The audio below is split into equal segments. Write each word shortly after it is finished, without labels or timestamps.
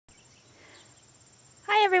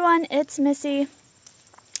everyone, it's Missy,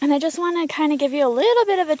 and I just want to kind of give you a little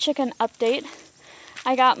bit of a chicken update.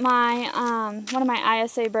 I got my one of my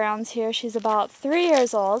ISA browns here. She's about 3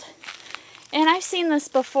 years old, and I've seen this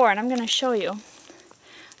before, and I'm going to show you.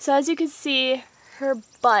 So as you can see, her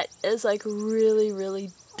butt is like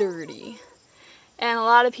really dirty, and a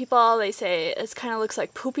lot of people, they say it kind of looks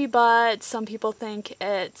like poopy butt. Some people think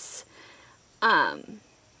it's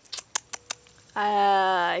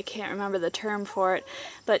I can't remember the term for it,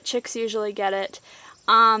 but chicks usually get it.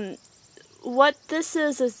 What this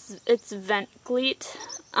is it's Gleet.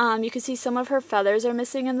 You can see some of her feathers are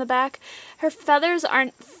missing in the back. Her feathers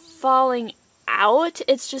aren't falling out,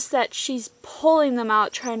 it's just that she's pulling them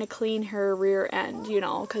out trying to clean her rear end, you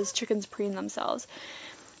know, because chickens preen themselves.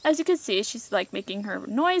 As you can see, she's like making her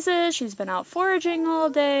noises. She's been out foraging all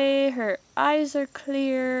day. Her eyes are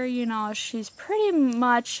clear. You know, she's pretty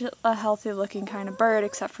much a healthy looking kind of bird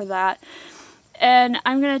except for that. And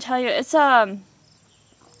I'm going to tell you, it's a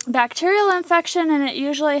bacterial infection, and it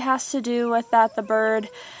usually has to do with that the bird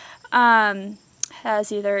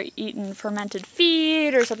has either eaten fermented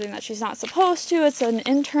feed or something that she's not supposed to. It's an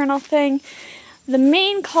internal thing. The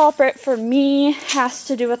main culprit for me has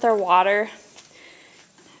to do with our water.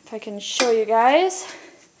 I can show you guys.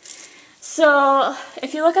 So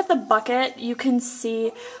if you look at the bucket, you can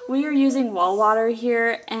see we are using well water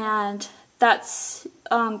here, and that's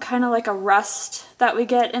kind of like a rust that we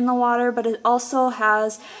get in the water, but it also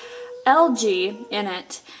has algae in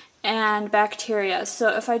it and bacteria. So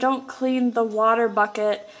if I don't clean the water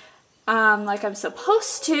bucket like I'm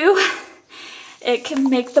supposed to, it can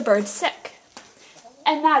make the bird sick,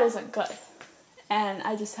 and that isn't good. And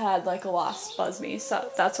I just had like a wasp buzz me,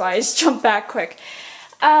 so that's why I just jumped back quick.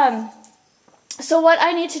 So what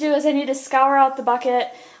I need to do is I need to scour out the bucket,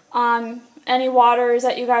 any waters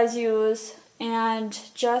that you guys use, and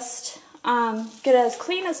just get it as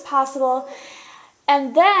clean as possible.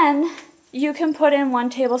 And then you can put in 1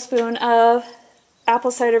 tablespoon of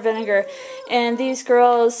apple cider vinegar. And these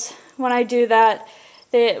girls, when I do that,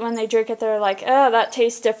 when they drink it, they're like, oh, that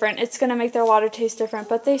tastes different. It's going to make their water taste different,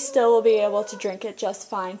 but they still will be able to drink it just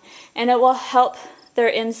fine. And it will help their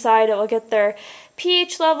inside. It will get their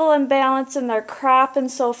pH level and balance and their crop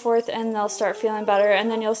and so forth, and they'll start feeling better.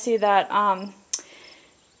 And then you'll see that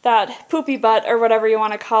that poopy butt, or whatever you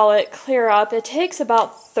want to call it, clear up. It takes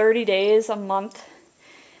about 30 days, a month,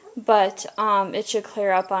 but it should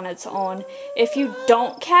clear up on its own. If you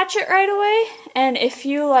don't catch it right away, and if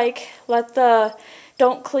you like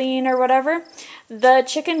don't clean or whatever, the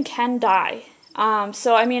chicken can die.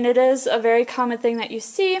 So I mean, it is a very common thing that you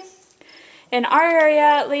see in our area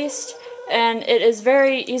at least, and it is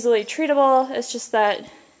very easily treatable. It's just that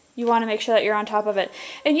you want to make sure that you're on top of it.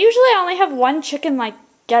 And usually I only have one chicken like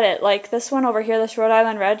get it. Like this one over here, this Rhode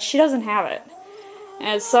Island Red, she doesn't have it.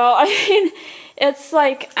 And so I mean, it's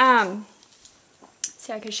like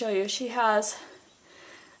see, I can show you. She has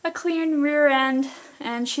a clean rear end,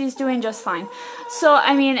 and she's doing just fine. So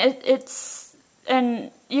I mean, it's, and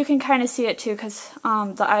you can kind of see it too, because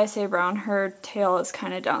the ISA brown, her tail is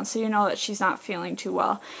kind of down, so you know that she's not feeling too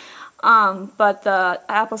well. But the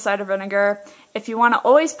apple cider vinegar, if you want to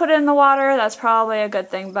always put it in the water, that's probably a good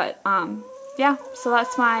thing. But yeah, so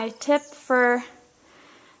that's my tip for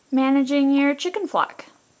managing your chicken flock.